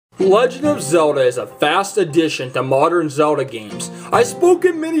Legend of Zelda is a fast addition to modern Zelda games. I've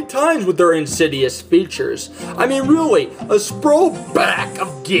spoken many times with their insidious features. I mean really, a sprawl back of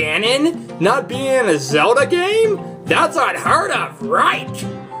Ganon not being in a Zelda game? That's unheard of, right?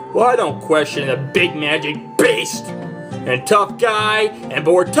 Well, I don't question the big magic beast and tough guy,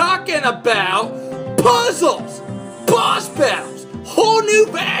 but we're talking about puzzles, boss battles, whole new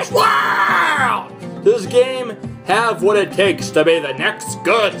vast world! This game have what it takes to be the next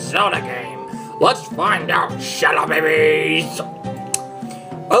good Zelda game. Let's find out, shut babies!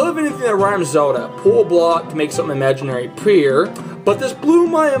 I love anything that rhymes Zelda. Pull a block to make something imaginary appear, but this blew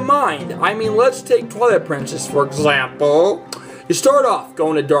my mind. I mean, let's take Twilight Princess for example. You start off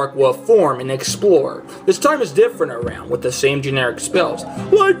going to Dark Wolf form and explore. This time is different around with the same generic spells,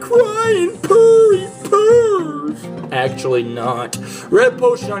 like crying purry purrs. Actually not. Red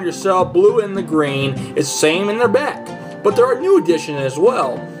potion on yourself, blue in the green. It's same in their back. But there are new additions as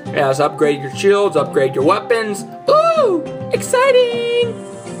well, as upgrade your shields, upgrade your weapons. Ooh, exciting!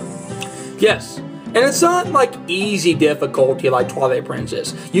 Yes, and it's not like easy difficulty like Twilight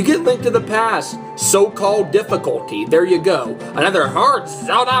Princess. You get Link to the Past, so-called difficulty. There you go. Another hard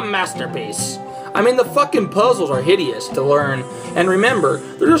Zelda masterpiece. I mean, the fucking puzzles are hideous to learn. And remember,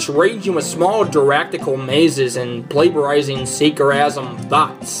 they're just ranging with small diractical mazes and plagiarizing seekerasm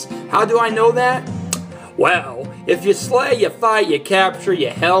thoughts. How do I know that? Well, if you slay, you fight, you capture, you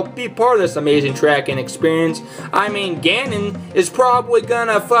help, be part of this amazing tracking experience. I mean, Ganon is probably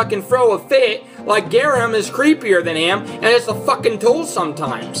gonna fucking throw a fit, like Garum is creepier than him, and it's a fucking tool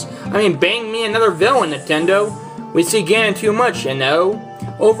sometimes. I mean, bang me another villain, Nintendo. We see Ganon too much, you know.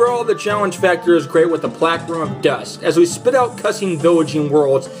 Overall, the challenge factor is great with the Black Room of Dust, as we spit out cussing villaging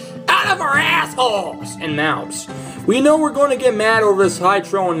worlds out of our assholes and mouths. We know we're going to get mad over this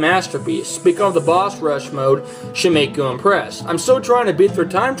high-trolling masterpiece. Speaking of the boss rush mode, should make you impressed. I'm still trying to beat through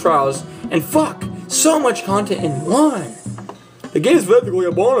time trials, and fuck, so much content in one. The game is basically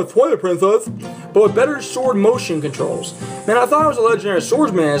a bond of Twilight Princess, but with better sword motion controls. Man, I thought I was a legendary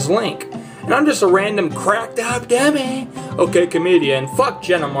swordsman as Link, and I'm just a random cracked-up dummy. Okay, comedian, fuck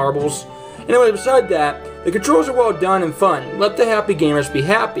Jenna Marbles. Anyway, beside that, the controls are well done and fun. Let the happy gamers be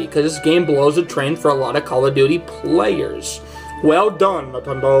happy, because this game blows a train for a lot of Call of Duty players. Well done,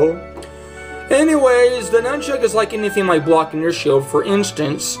 Nintendo. Anyways, the nunchuck is like anything like blocking your shield, for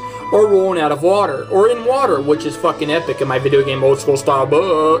instance, or rolling out of water, or in water, which is fucking epic in my video game old school style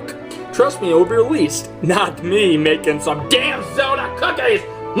book. Trust me, it will be released. Not me making some damn Zelda cookies!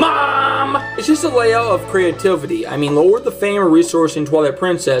 Mom! It's just a layout of creativity. I mean, lower the fame or resource in Twilight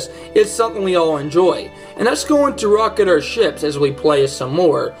Princess, it's something we all enjoy. And let's go into rocket our ships as we play some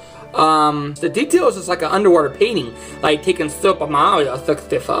more. The details is like an underwater painting, like taking Super Mario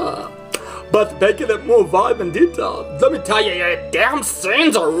 64. But making it more vibe and detail, let me tell you, your damn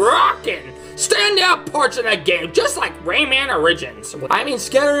scenes are rocking! Standout parts in the game, just like Rayman Origins. I mean,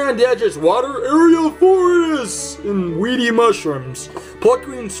 scattering on the edges, water, aerial forests, and weedy mushrooms.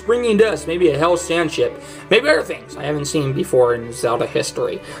 Plucking springing dust, maybe a hell sand ship, maybe other things I haven't seen before in Zelda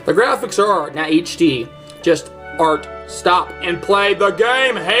history. The graphics are art, not HD. Just art. Stop and play the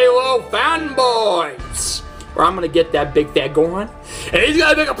game, Halo fanboys! Or I'm gonna get that big fat Goron, and he's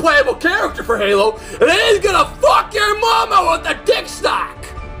gonna make a playable character for Halo, and then he's gonna fuck your mama with a dick stock!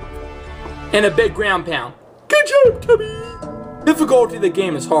 And a big ground pound. Good job, Tubby! Difficulty of the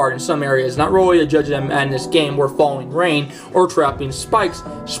game is hard in some areas, not really a judge them in this game where falling rain or trapping spikes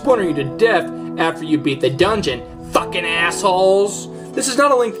splintering you to death after you beat the dungeon. Fucking assholes! This is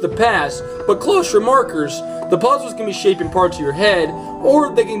not a Link to the Past, but close markers. The puzzles can be shaping parts of your head,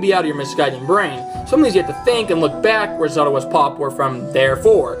 or they can be out of your misguiding brain. Some of these you have to think and look back where Zelda was popular from,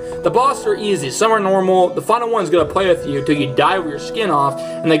 therefore. The bosses are easy, some are normal, the final one's gonna play with you till you die with your skin off,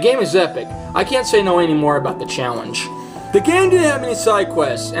 and the game is epic. I can't say no anymore about the challenge. The game didn't have many side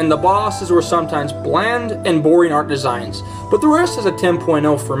quests, and the bosses were sometimes bland and boring art designs, but the rest is a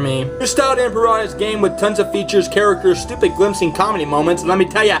 10.0 for me. Your style to improvise game with tons of features, characters, stupid glimpsing comedy moments, and let me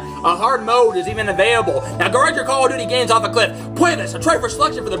tell ya, a hard mode is even available. Now guard your Call of Duty games off a cliff, play this, and try for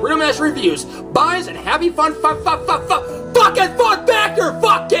selection for the Burrito reviews, buys, and happy fun factor,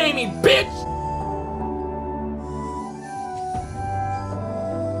 fuck